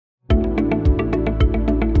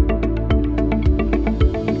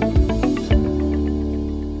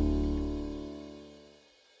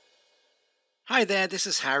Hi there, this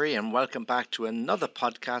is Harry and welcome back to another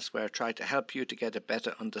podcast where I try to help you to get a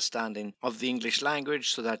better understanding of the English language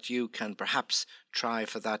so that you can perhaps try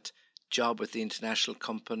for that job with the international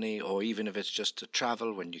company, or even if it's just to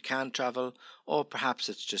travel when you can travel, or perhaps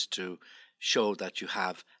it's just to show that you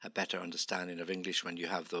have a better understanding of English when you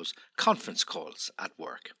have those conference calls at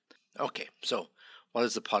work. Okay, so what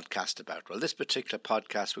is the podcast about? Well, this particular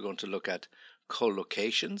podcast we're going to look at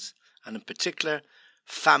collocations, and in particular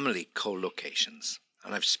family collocations.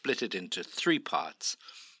 And I've split it into three parts: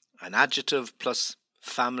 an adjective plus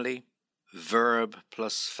family, verb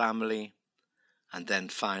plus family, and then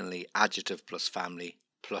finally adjective plus family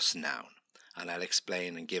plus noun. And I'll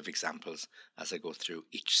explain and give examples as I go through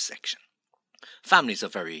each section. Families are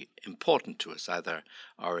very important to us, either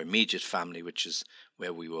our immediate family, which is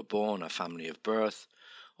where we were born, our family of birth,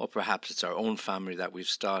 or perhaps it's our own family that we've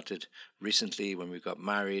started recently when we got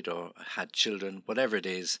married or had children. Whatever it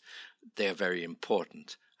is, they're very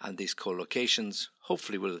important. And these collocations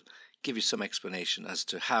hopefully will give you some explanation as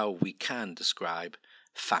to how we can describe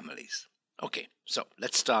families. Okay, so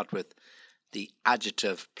let's start with the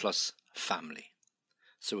adjective plus family.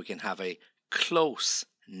 So we can have a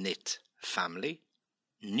close-knit family,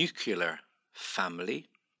 nuclear family,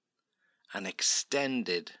 an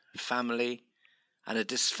extended family, and a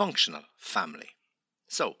dysfunctional family.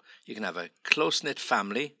 So you can have a close-knit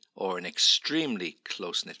family or an extremely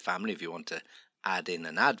close-knit family if you want to add in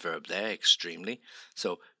an adverb there, extremely.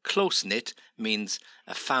 So close-knit means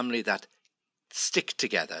a family that stick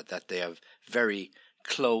together, that they are very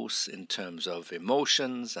close in terms of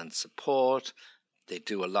emotions and support. They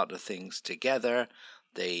do a lot of things together.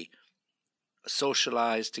 They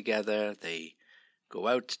socialize together. They go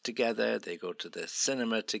out together, they go to the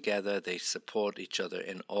cinema together, they support each other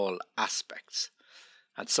in all aspects.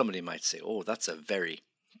 And somebody might say, oh, that's a very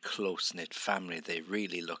close-knit family. They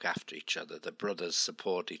really look after each other. The brothers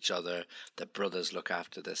support each other. The brothers look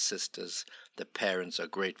after their sisters. The parents are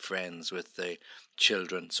great friends with the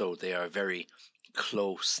children. So they are very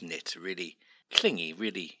close-knit, really clingy,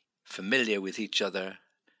 really familiar with each other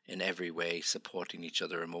in every way, supporting each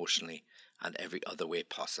other emotionally and every other way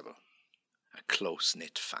possible. A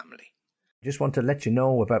close-knit family. Just want to let you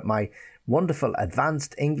know about my wonderful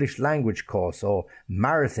Advanced English Language course, or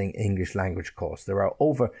Marathon English Language course. There are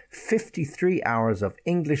over 53 hours of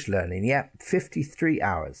English learning. Yeah, 53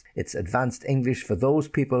 hours. It's advanced English for those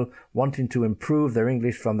people wanting to improve their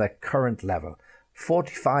English from their current level.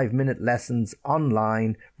 45-minute lessons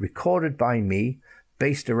online, recorded by me,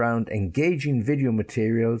 based around engaging video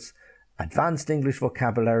materials, advanced English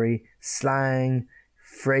vocabulary, slang,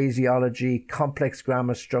 phraseology, complex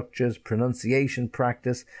grammar structures, pronunciation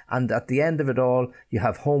practice, and at the end of it all, you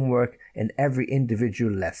have homework in every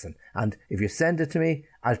individual lesson. And if you send it to me,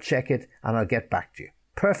 I'll check it and I'll get back to you.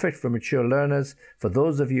 Perfect for mature learners, for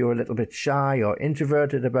those of you who are a little bit shy or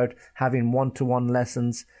introverted about having one-to-one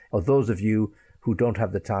lessons, or those of you who don't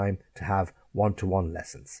have the time to have one-to-one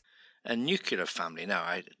lessons. A nuclear family. Now,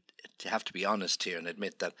 I have to be honest here and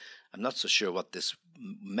admit that I'm not so sure what this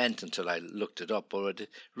meant until I looked it up. But what it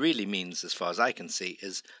really means, as far as I can see,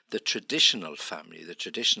 is the traditional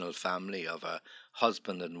family of a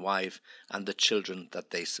husband and wife and the children that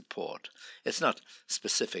they support. It's not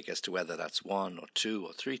specific as to whether that's one or two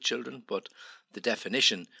or three children, but the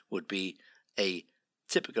definition would be a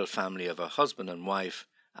typical family of a husband and wife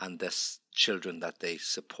and the children that they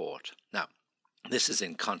support. Now, this is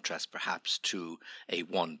in contrast perhaps to a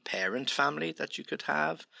one-parent family that you could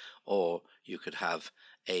have, or you could have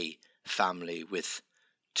a family with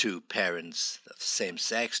two parents of the same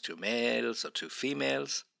sex, two males or two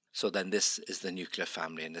females. So then this is the nuclear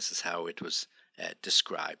family, and this is how it was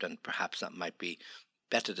described. And perhaps that might be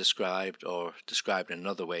better described, or described in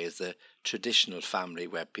another way, as the traditional family,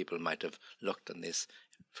 where people might have looked on this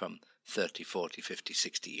from 30, 40, 50,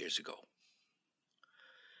 60 years ago.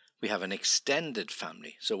 We have an extended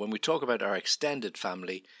family. So when we talk about our extended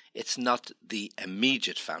family, it's not the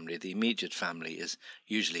immediate family. The immediate family is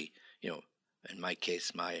usually, in my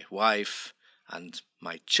case, my wife and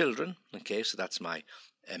my children. Okay, so that's my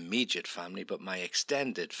immediate family. But my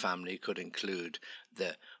extended family could include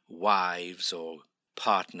the wives or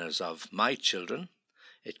partners of my children.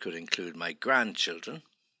 It could include my grandchildren.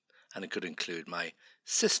 And it could include my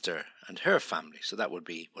sister and her family. So that would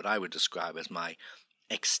be what I would describe as my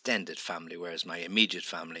extended family, whereas my immediate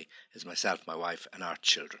family is myself, my wife, and our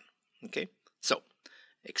children. Okay, so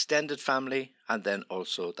extended family, and then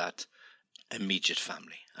also that immediate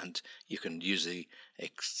family. And you can use the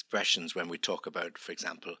expressions when we talk about, for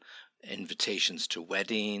example, invitations to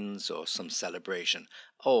weddings or some celebration.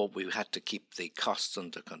 Oh, we had to keep the costs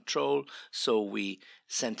under control, so we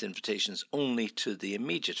sent invitations only to the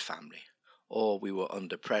immediate family. Or we were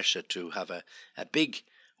under pressure to have a big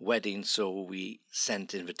wedding, so we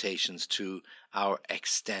sent invitations to our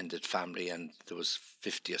extended family, and there was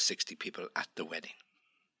 50 or 60 people at the wedding.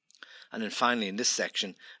 And then finally in this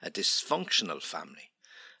section, a dysfunctional family.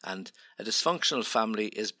 And a dysfunctional family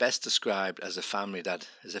is best described as a family that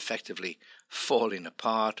is effectively falling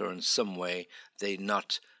apart, or in some way they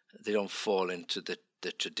don't fall into the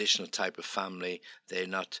traditional type of family. They're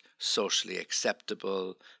not socially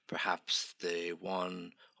acceptable. Perhaps the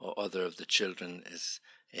one or other of the children is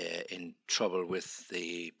in trouble with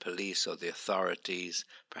the police or the authorities.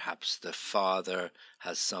 Perhaps the father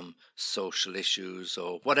has some social issues,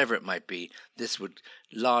 or whatever it might be. This would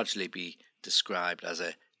largely be described as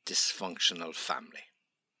a dysfunctional family.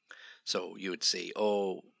 So you would see,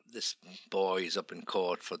 oh, this boy is up in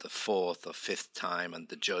court for the 4th or 5th time, and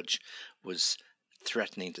the judge was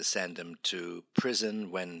threatening to send him to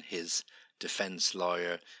prison when his defense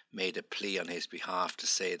lawyer made a plea on his behalf to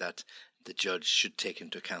say that the judge should take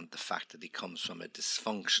into account the fact that he comes from a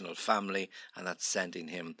dysfunctional family, and that sending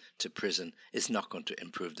him to prison is not going to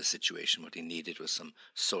improve the situation. What he needed was some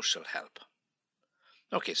social help.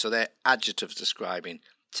 Okay, so they're adjectives describing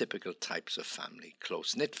typical types of family: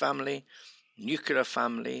 close-knit family, nuclear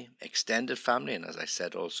family, extended family, and as I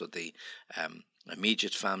said, also the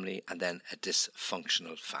immediate family, and then a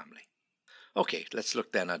dysfunctional family. Okay, let's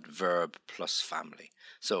look then at verb plus family.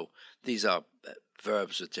 So these are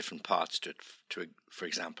verbs with different parts to it. For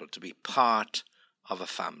example, to be part of a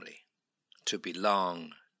family, to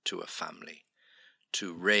belong to a family,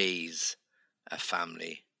 to raise a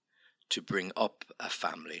family, to bring up a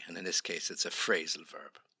family, and in this case it's a phrasal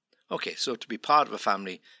verb. Okay, so to be part of a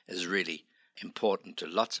family is really important to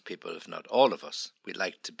lots of people, if not all of us. We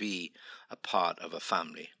like to be a part of a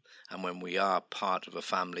family, and when we are part of a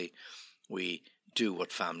family, we do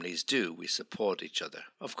what families do. We support each other.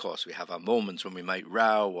 Of course, we have our moments when we might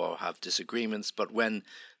row or have disagreements, but when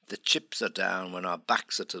the chips are down, when our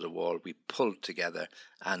backs are to the wall, we pull together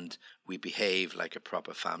and we behave like a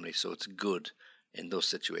proper family. So it's good in those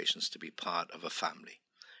situations to be part of a family.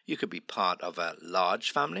 You could be part of a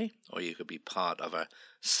large family, or you could be part of a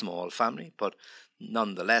small family, but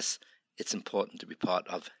nonetheless, it's important to be part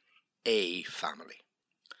of a family.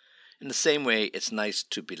 In the same way, it's nice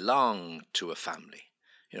to belong to a family,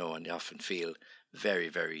 and you often feel very,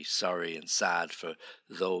 very sorry and sad for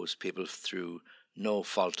those people through no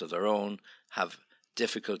fault of their own have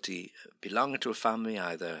difficulty belonging to a family.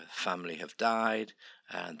 Either family have died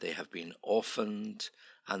and they have been orphaned,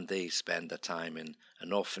 and they spend their time in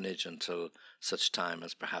an orphanage until such time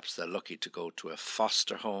as perhaps they're lucky to go to a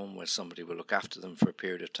foster home where somebody will look after them for a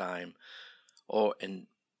period of time, or in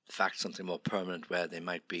fact something more permanent where they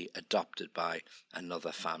might be adopted by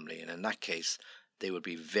another family. And in that case, they would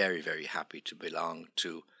be very, very happy to belong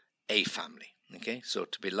to a family. Okay, so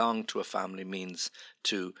to belong to a family means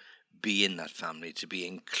to be in that family, to be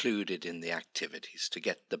included in the activities, to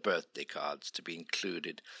get the birthday cards, to be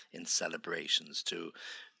included in celebrations, to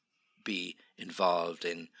be involved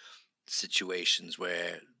in situations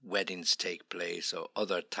where weddings take place or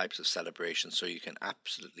other types of celebrations. So you can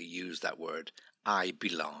absolutely use that word, I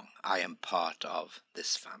belong, I am part of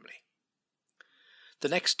this family. The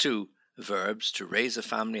next two verbs, to raise a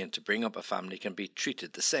family and to bring up a family, can be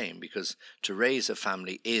treated the same, because to raise a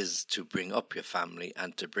family is to bring up your family,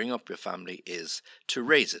 and to bring up your family is to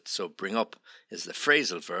raise it. So bring up is the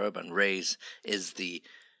phrasal verb, and raise is the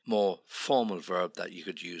more formal verb that you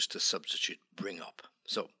could use to substitute bring up.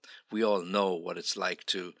 So we all know what it's like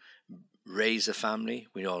to raise a family.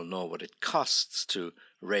 We all know what it costs to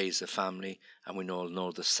raise a family, and we all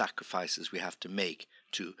know the sacrifices we have to make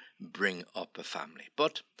to bring up a family.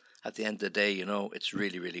 But at the end of the day, it's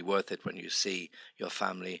really, really worth it when you see your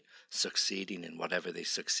family succeeding in whatever they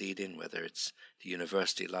succeed in, whether it's the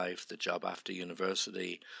university life, the job after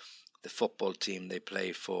university, the football team they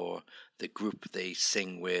play for, the group they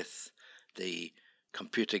sing with, the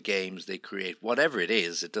computer games they create, whatever it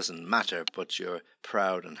is, it doesn't matter, but you're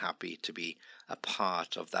proud and happy to be a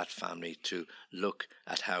part of that family, to look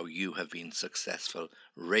at how you have been successful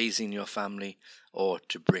raising your family or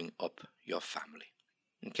to bring up your family.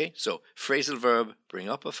 Okay, so phrasal verb, bring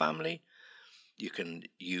up a family, you can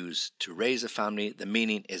use to raise a family. The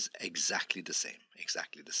meaning is exactly the same.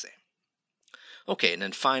 Okay, and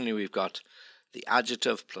then finally we've got the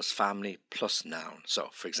adjective plus family plus noun. So,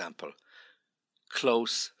 for example,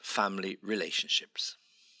 close family relationships.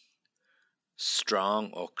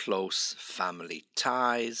 strong or close family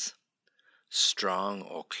ties, strong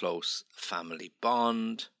or close family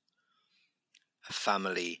bond, a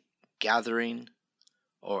family gathering,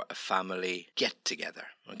 or a family get-together.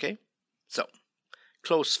 Okay? So,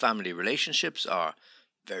 close family relationships are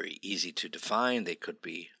very easy to define. They could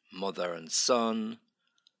be mother and son,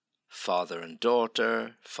 father and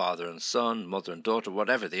daughter, father and son, mother and daughter,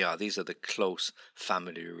 whatever they are. These are the close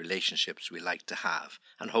family relationships we like to have.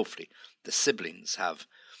 And hopefully the siblings have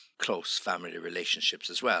close family relationships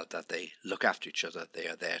as well, that they look after each other, they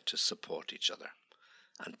are there to support each other.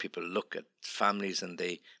 And people look at families and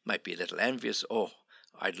they might be a little envious. Oh,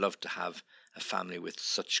 I'd love to have a family with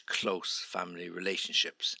such close family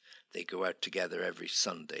relationships. They go out together every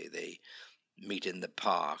Sunday, they meet in the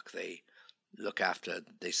park, they look after,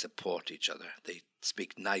 they support each other, they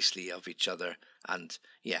speak nicely of each other, and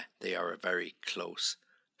yeah, they are a very close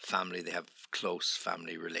family. They have close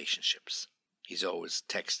family relationships. He's always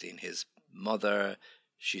texting his mother,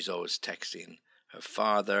 she's always texting her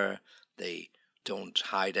father. They don't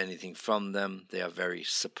hide anything from them. They are very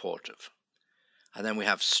supportive. And then we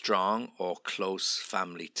have strong or close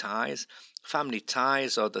family ties. Family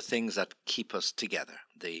ties are the things that keep us together.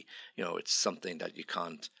 It's something that you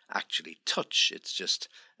can't actually touch. It's just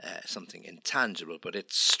something intangible, but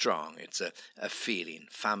it's strong. It's a feeling.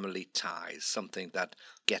 Family ties, something that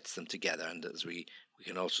gets them together. And as we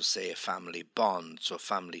can also say a family bond. So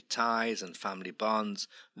family ties and family bonds,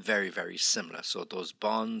 very, very similar. So those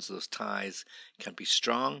bonds, those ties can be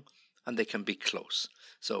strong and they can be close.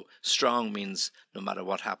 So strong means no matter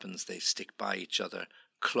what happens, they stick by each other.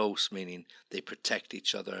 Close meaning they protect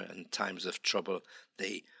each other in times of trouble.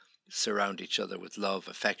 They surround each other with love,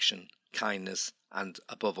 affection, kindness, and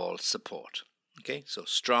above all, support. Okay, so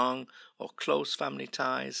strong or close family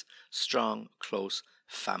ties, strong, close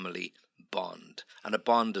family bond. And a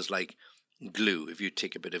bond is like glue. If you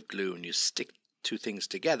take a bit of glue and you stick two things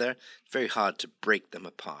together, it's very hard to break them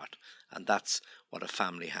apart. And that's what a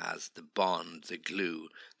family has, the bond, the glue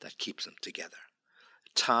that keeps them together.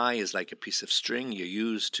 Tie is like a piece of string you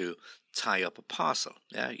use to tie up a parcel.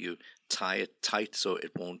 Yeah, you tie it tight so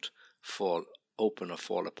it won't fall open or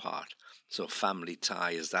fall apart. So family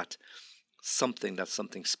tie is that's something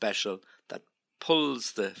special that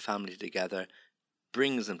pulls the family together,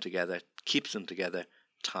 brings them together, keeps them together,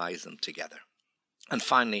 ties them together. And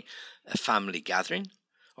finally, a family gathering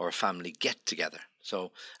or a family get-together.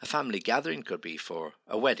 So a family gathering could be for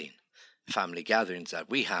a wedding. Family gatherings that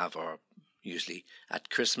we have are usually at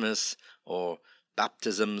Christmas, or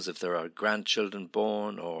baptisms if there are grandchildren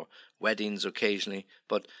born, or weddings occasionally.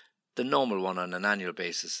 But the normal one on an annual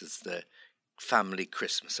basis is the family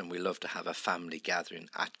Christmas, and we love to have a family gathering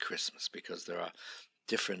at Christmas because there are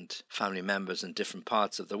different family members in different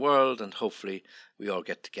parts of the world, and hopefully we all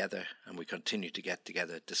get together and we continue to get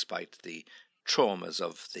together despite the traumas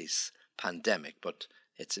of this pandemic. But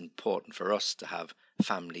it's important for us to have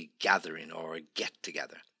family gathering or a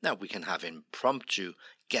get-together. Now, we can have impromptu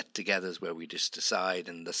get-togethers where we just decide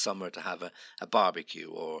in the summer to have a barbecue,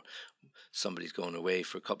 or somebody's going away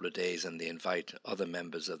for a couple of days and they invite other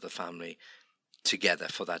members of the family together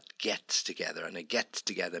for that get-together. And a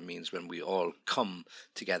get-together means when we all come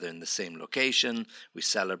together in the same location, we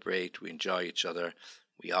celebrate, we enjoy each other,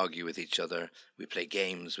 we argue with each other, we play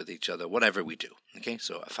games with each other, whatever we do. Okay,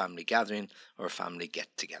 so a family gathering or a family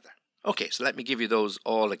get-together. Okay, so let me give you those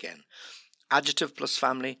all again. Adjective plus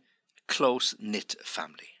family, close-knit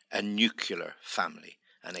family, a nuclear family,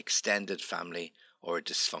 an extended family, or a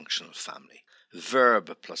dysfunctional family.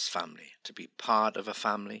 Verb plus family, to be part of a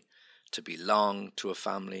family, to belong to a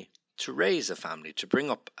family, to raise a family, to bring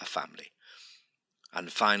up a family.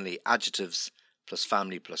 And finally, adjectives plus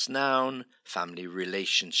family plus noun, family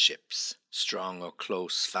relationships, strong or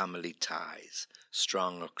close family ties,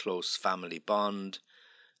 strong or close family bond,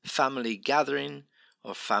 family gathering,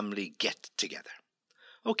 or family get-together.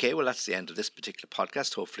 Okay, well, that's the end of this particular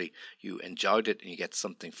podcast. Hopefully you enjoyed it and you get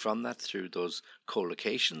something from that through those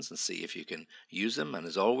co-locations, and see if you can use them. And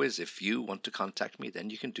as always, if you want to contact me, then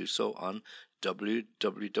you can do so on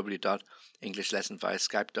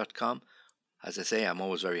www.englishlessonviaskype.com. As I say, I'm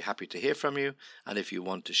always very happy to hear from you. And if you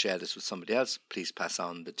want to share this with somebody else, please pass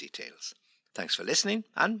on the details. Thanks for listening,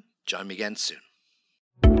 and join me again soon.